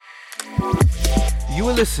You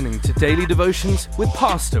are listening to Daily Devotions with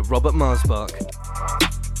Pastor Robert Marsbach.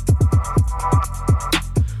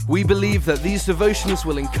 We believe that these devotions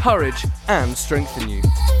will encourage and strengthen you.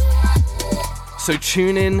 So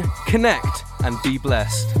tune in, connect, and be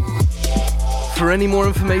blessed. For any more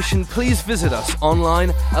information, please visit us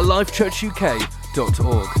online at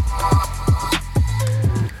lifechurchuk.org.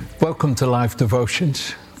 Welcome to Life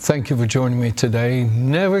Devotions. Thank you for joining me today.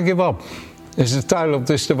 Never give up is the title of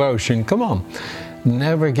this devotion. Come on,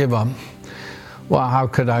 never give up. Well, how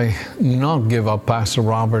could I not give up, Pastor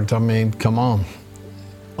Robert? I mean, come on.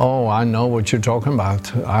 Oh, I know what you're talking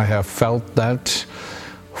about. I have felt that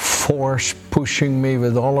force pushing me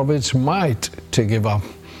with all of its might to give up.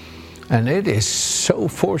 And it is so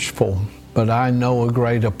forceful, but I know a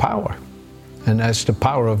greater power. And that's the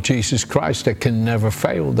power of Jesus Christ that can never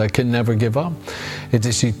fail, that can never give up. It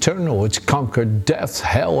is eternal. It's conquered death,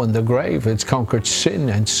 hell, and the grave. It's conquered sin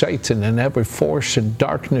and Satan and every force and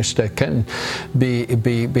darkness that can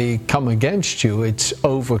be come against you. It's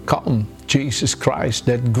overcome. Jesus Christ,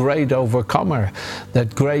 that great overcomer,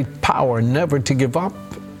 that great power never to give up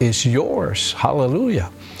is yours.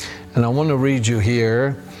 Hallelujah. And I want to read you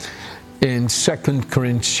here in 2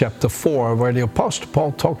 Corinthians chapter 4, where the Apostle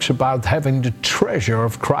Paul talks about having the treasure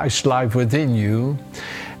of Christ's life within you.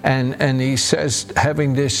 And he says,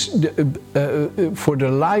 having this, for the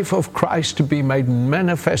life of Christ to be made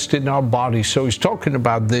manifest in our body. So he's talking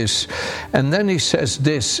about this. And then he says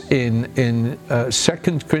this in 2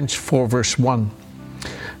 Corinthians 4, verse 1.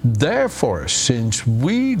 Therefore, since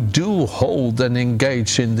we do hold and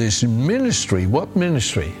engage in this ministry, what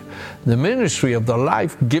ministry? The ministry of the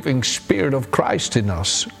life-giving Spirit of Christ in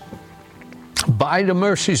us, by the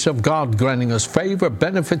mercies of God granting us favor,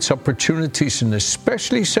 benefits, opportunities, and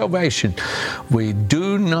especially salvation, we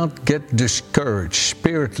do not get discouraged,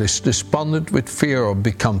 spiritless, despondent with fear, or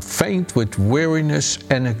become faint with weariness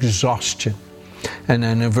and exhaustion. And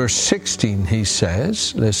then in verse 16 he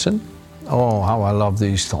says, listen, oh, how I love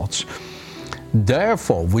these thoughts.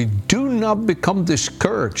 Therefore, we do not become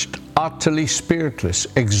discouraged, utterly spiritless,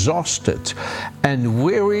 exhausted, and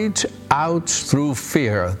wearied out through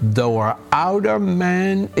fear, though our outer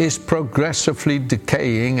man is progressively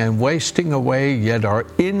decaying and wasting away, yet our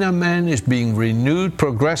inner man is being renewed,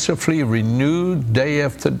 progressively renewed day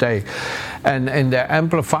after day. And in the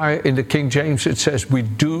Amplifier, in the King James, it says, we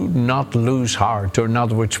do not lose heart, or in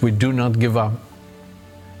other words, we do not give up.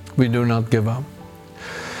 We do not give up.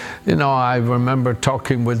 You know, I remember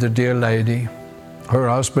talking with a dear lady. Her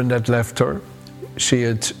husband had left her. She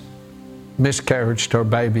had miscarried her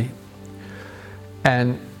baby.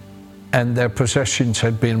 And their possessions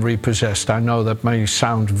had been repossessed. I know that may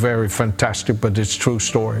sound very fantastic, but it's a true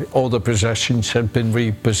story. All the possessions had been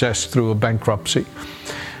repossessed through a bankruptcy.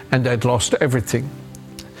 And they'd lost everything.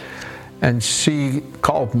 And she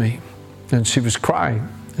called me, and she was crying.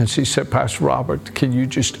 And she said, Pastor Robert, can you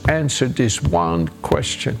just answer this one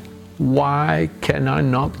question? Why can I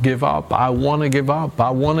not give up? I want to give up. I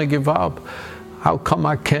want to give up. How come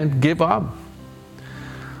I can't give up?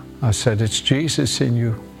 I said, it's Jesus in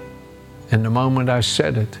you. And the moment I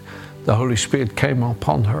said it, the Holy Spirit came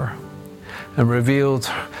upon her and revealed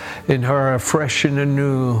in her afresh and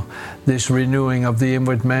anew this renewing of the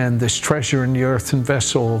inward man, this treasure in the earthen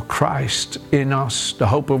vessel, Christ in us, the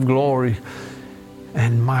hope of glory.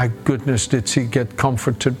 And my goodness, did she get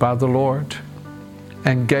comforted by the Lord,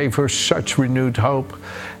 and gave her such renewed hope.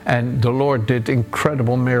 And the Lord did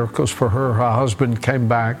incredible miracles for her. Her husband came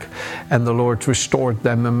back, and the Lord restored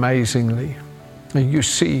them amazingly. And you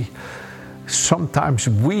see, sometimes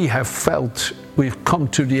we have felt we've come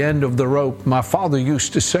to the end of the rope. My father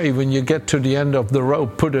used to say, when you get to the end of the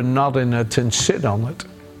rope, put a knot in it and sit on it.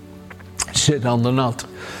 Sit on the knot.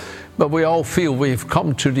 But we all feel we've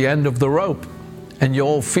come to the end of the rope. And you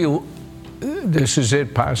all feel, this is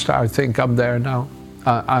it, Pastor. I think I'm there now.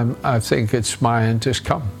 I think it's my end has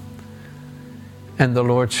come. And the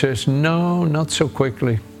Lord says, no, not so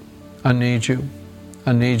quickly. I need you.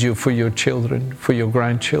 I need you for your children, for your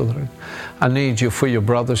grandchildren. I need you for your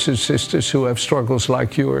brothers and sisters who have struggles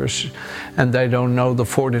like yours, and they don't know the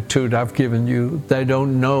fortitude I've given you. They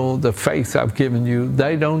don't know the faith I've given you.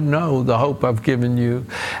 They don't know the hope I've given you.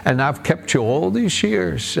 And I've kept you all these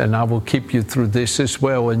years, and I will keep you through this as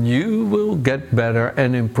well. And you will get better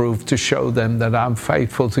and improve to show them that I'm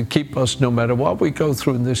faithful to keep us no matter what we go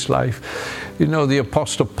through in this life. You know, the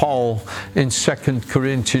Apostle Paul in 2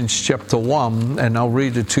 Corinthians chapter 1, and I'll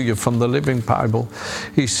read it to you from the Living Bible.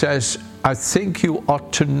 He says, I think you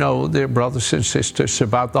ought to know, dear brothers and sisters,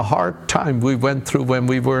 about the hard time we went through when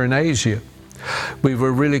we were in Asia. We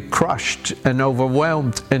were really crushed and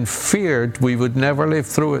overwhelmed and feared we would never live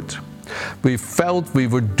through it. We felt we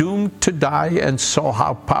were doomed to die and saw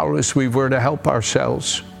how powerless we were to help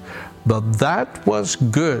ourselves. But that was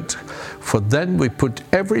good, for then we put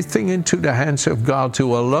everything into the hands of God,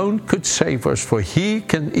 who alone could save us, for He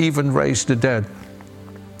can even raise the dead.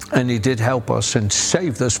 And He did help us and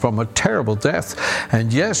saved us from a terrible death.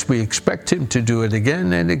 And yes, we expect Him to do it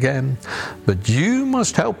again and again. But you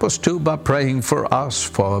must help us too by praying for us,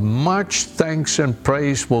 for much thanks and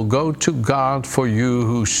praise will go to God for you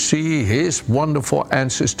who see His wonderful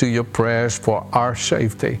answers to your prayers for our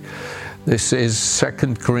safety. This is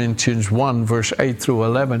 2 Corinthians 1, verse 8 through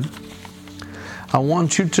 11. I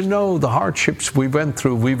want you to know the hardships we went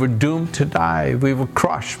through. We were doomed to die. We were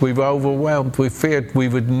crushed. We were overwhelmed. We feared we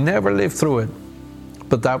would never live through it.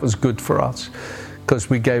 But that was good for us, because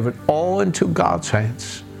we gave it all into God's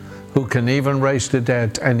hands, who can even raise the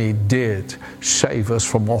dead, and He did save us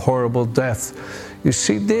from a horrible death. You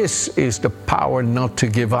see, this is the power not to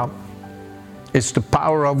give up. It's the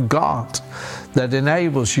power of God that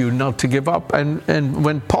enables you not to give up. And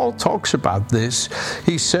when Paul talks about this,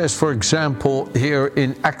 he says, for example, here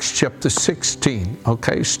in Acts chapter 16,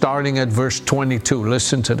 okay, starting at verse 22,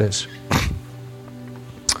 listen to this.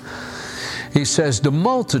 He says, the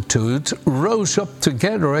multitude rose up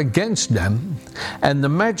together against them, and the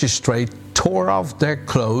magistrate tore off their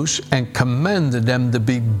clothes and commanded them to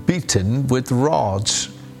be beaten with rods.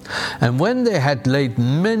 And when they had laid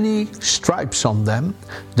many stripes on them,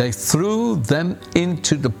 they threw them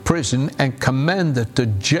into the prison and commanded the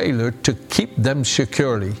jailer to keep them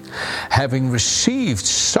securely. Having received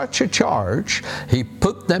such a charge, he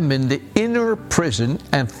put them in the inner prison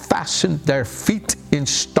and fastened their feet in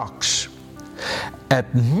stocks.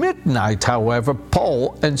 At midnight, however,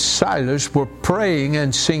 Paul and Silas were praying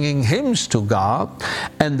and singing hymns to God,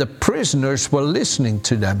 and the prisoners were listening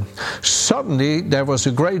to them. Suddenly there was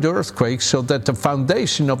a great earthquake, so that the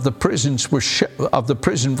foundation of the prison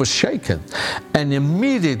was shaken. And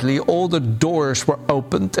immediately all the doors were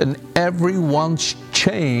opened, and everyone's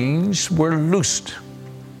chains were loosed.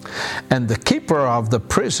 And the keeper of the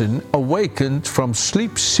prison, awakened from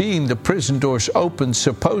sleep, seeing the prison doors open,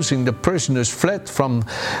 supposing the prisoners fled from,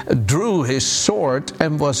 drew his sword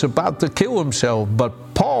and was about to kill himself. But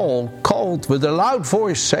Paul called with a loud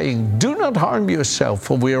voice, saying, "Do not harm yourself,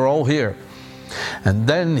 for we are all here." And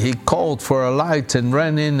then he called for a light and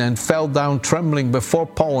ran in and fell down trembling before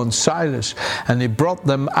Paul and Silas. And he brought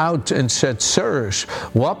them out and said, "Sirs,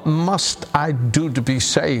 what must I do to be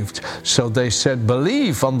saved?" So they said,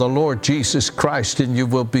 "Believe on the Lord Jesus Christ, and you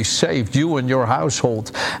will be saved, you and your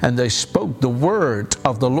household." And they spoke the word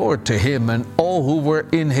of the Lord to him and all who were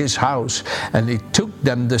in his house. And he took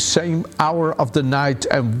them the same hour of the night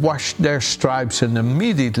and washed their stripes, and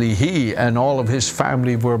immediately he and all of his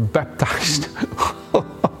family were baptized.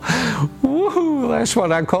 Woohoo! That's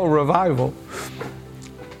what I call revival.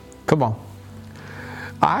 Come on.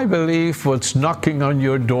 I believe what's knocking on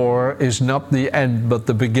your door is not the end, but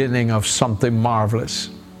the beginning of something marvelous.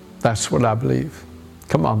 That's what I believe.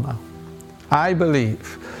 Come on now. I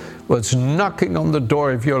believe what's knocking on the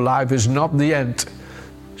door of your life is not the end.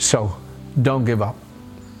 So don't give up.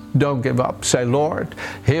 Don't give up. Say, "Lord,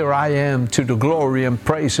 here I am to the glory and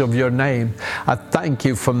praise of your name. I thank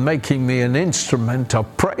you for making me an instrument of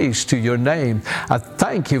praise to your name. I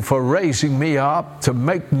thank you for raising me up to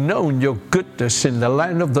make known your goodness in the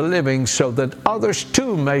land of the living, so that others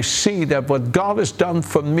too may see that what God has done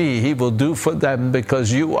for me, he will do for them,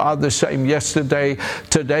 because you are the same yesterday,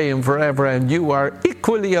 today, and forever, and you are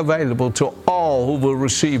equally available to all who will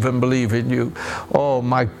receive and believe in you." Oh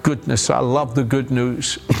my goodness, I love the good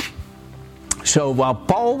news. So while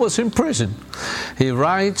Paul was in prison, he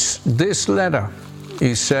writes this letter.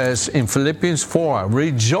 He says in Philippians 4,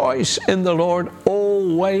 "Rejoice in the Lord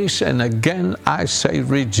always, and again I say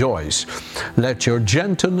rejoice. Let your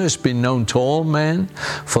gentleness be known to all men,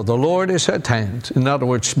 for the Lord is at hand." In other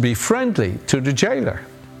words, be friendly to the jailer.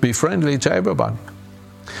 Be friendly to everybody.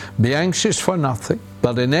 Be anxious for nothing,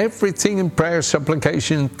 but in everything in prayer,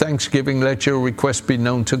 supplication, thanksgiving, let your requests be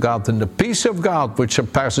known to God. And the peace of God, which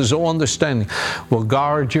surpasses all understanding, will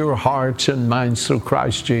guard your hearts and minds through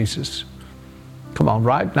Christ Jesus. Come on,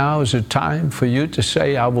 right now is a time for you to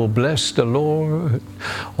say, "I will bless the Lord,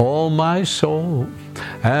 all my soul,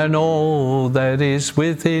 and all that is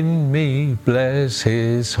within me, bless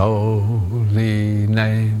his holy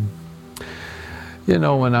name." You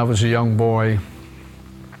know, when I was a young boy,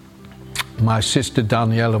 my sister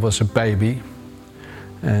Daniela was a baby,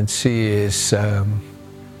 and she is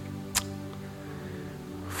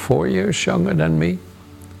 4 years younger than me.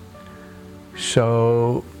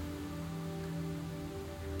 So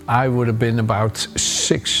I would have been about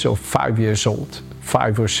 6 or 5 years old,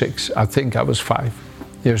 5 or 6. I think I was 5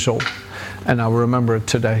 years old. And I remember it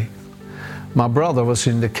today. My brother was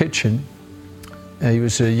in the kitchen. He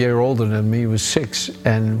was a year older than me. He was 6.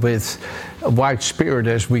 And with a white spirit,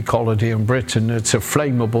 as we call it here in Britain, it's a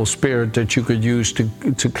flammable spirit that you could use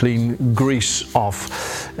to clean grease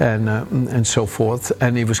off and so forth.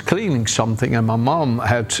 And he was cleaning something, and my mom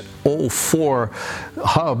had all 4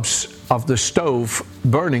 hubs of the stove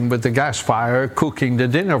burning with the gas fire, cooking the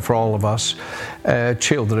dinner for all of us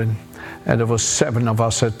children. And there was 7 of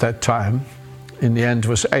us at that time. In the end, it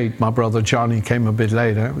was 8. My brother Johnny came a bit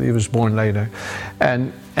later. He was born later.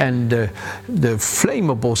 And the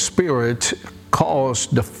flammable spirit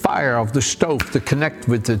caused the fire of the stove to connect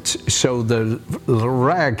with it. So the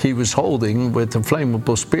rag he was holding with the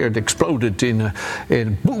flammable spirit exploded in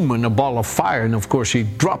a ball of fire. And of course, he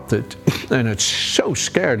dropped it. And it so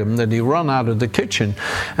scared him that he ran out of the kitchen.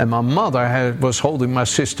 And my mother was holding my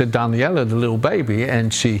sister Daniela, the little baby,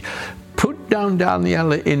 and she put down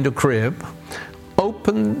Daniela in the crib,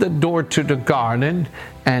 opened the door to the garden,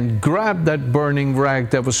 and grabbed that burning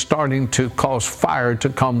rag that was starting to cause fire to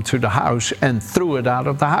come to the house and threw it out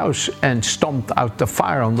of the house and stomped out the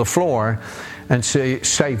fire on the floor and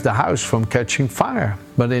saved the house from catching fire.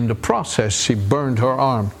 But in the process, she burned her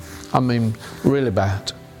arm. I mean, really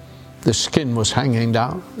bad. The skin was hanging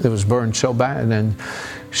down. It was burned so bad. And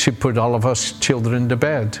she put all of us children to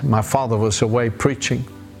bed. My father was away preaching.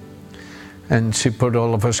 And she put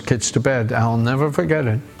all of us kids to bed. I'll never forget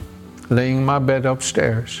it. Laying in my bed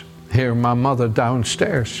upstairs, hearing my mother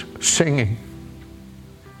downstairs singing,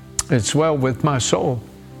 "It's well with my soul.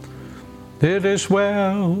 It is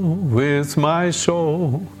well with my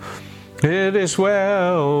soul. It is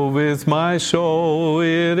well with my soul.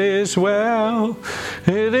 It is well.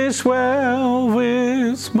 It is well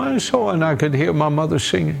with my soul." And I could hear my mother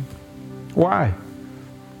singing. Why?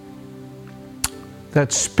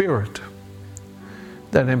 That spirit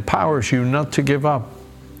that empowers you not to give up,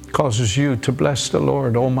 causes you to bless the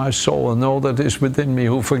Lord, "O my soul, and all that is within me,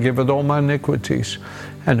 who forgiveth all my iniquities,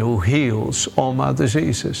 and who heals all my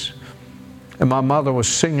diseases." And my mother was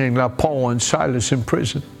singing like Paul and Silas in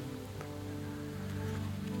prison.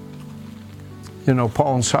 You know,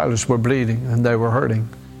 Paul and Silas were bleeding, and they were hurting.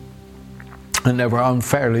 And they were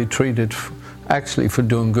unfairly treated, actually for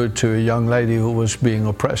doing good to a young lady who was being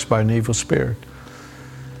oppressed by an evil spirit.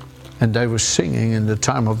 And they were singing in the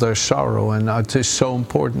time of their sorrow. And it is so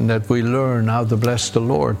important that we learn how to bless the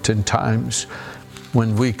Lord in times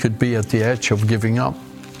when we could be at the edge of giving up.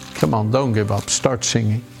 Come on, don't give up. Start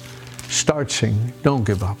singing. Start singing. Don't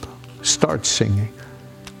give up. Start singing.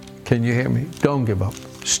 Can you hear me? Don't give up.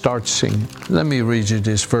 Start singing. Let me read you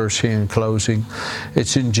this verse here in closing.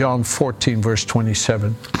 It's in John 14, verse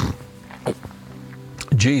 27.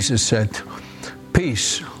 Jesus said,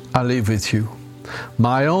 "Peace I leave with you.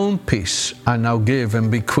 My own peace I now give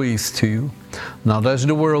and bequeath to you. Not as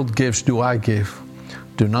the world gives do I give.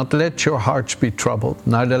 Do not let your hearts be troubled,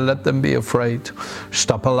 neither let them be afraid.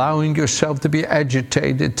 Stop allowing yourself to be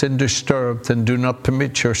agitated and disturbed, and do not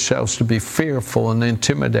permit yourselves to be fearful and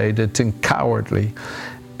intimidated and cowardly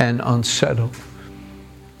and unsettled.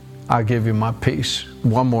 I give you my peace."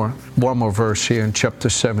 One more verse here in chapter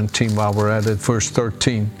 17 while we're at it, verse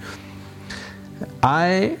 13.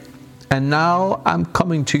 And now I'm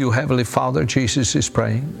coming to you, Heavenly Father," Jesus is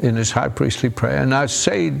praying in his high priestly prayer, "and I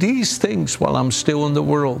say these things while I'm still in the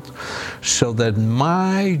world, so that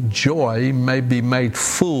my joy may be made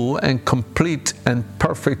full and complete and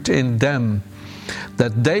perfect in them,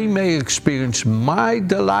 that they may experience my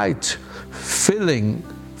delight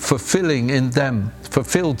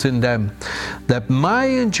fulfilled in them, that my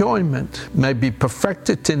enjoyment may be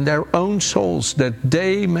perfected in their own souls, that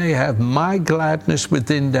they may have my gladness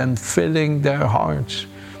within them, filling their hearts."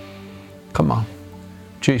 Come on.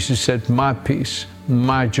 Jesus said, "My peace,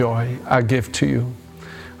 my joy, I give to you."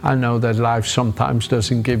 I know that life sometimes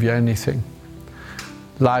doesn't give you anything.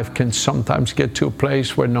 Life can sometimes get to a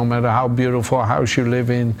place where no matter how beautiful a house you live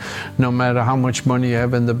in, no matter how much money you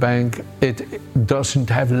have in the bank, it doesn't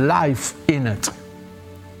have life in it.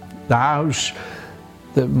 The house,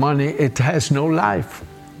 the money, it has no life.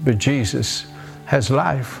 But Jesus has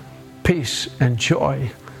life, peace, and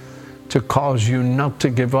joy to cause you not to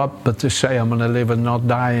give up, but to say, "I'm going to live and not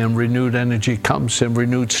die." And renewed energy comes, and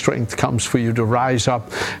renewed strength comes for you to rise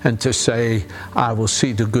up and to say, "I will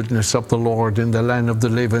see the goodness of the Lord in the land of the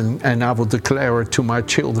living, and I will declare it to my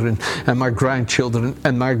children and my grandchildren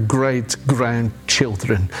and my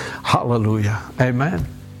great-grandchildren." Hallelujah. Amen.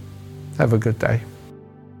 Have a good day.